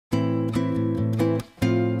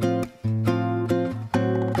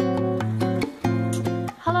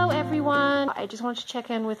I just wanted to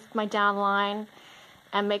check in with my downline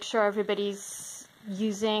and make sure everybody's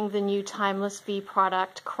using the new Timeless V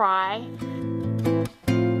product, Cry.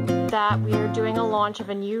 That we are doing a launch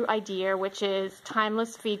of a new idea, which is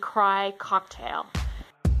Timeless V Cry Cocktail.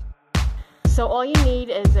 So all you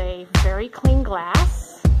need is a very clean glass.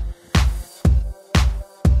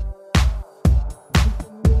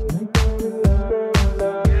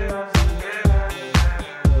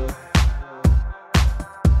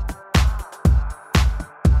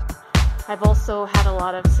 I've also had a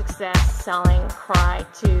lot of success selling Cry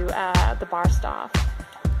to the bar staff,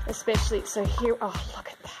 especially, so here, oh, look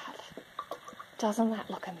at that. Doesn't that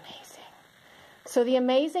look amazing? So the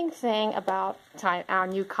amazing thing about our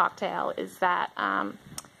new cocktail is that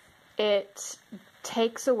it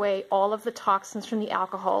takes away all of the toxins from the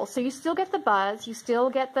alcohol. So you still get the buzz, you still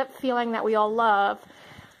get that feeling that we all love,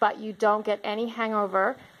 but you don't get any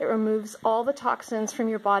hangover. It removes all the toxins from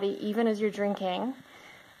your body even as you're drinking.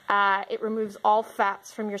 It removes all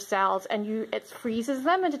fats from your cells, and it freezes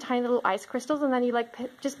them into tiny little ice crystals, and then you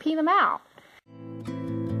just pee them out.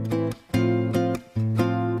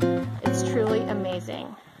 It's truly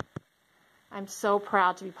amazing. I'm so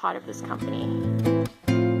proud to be part of this company.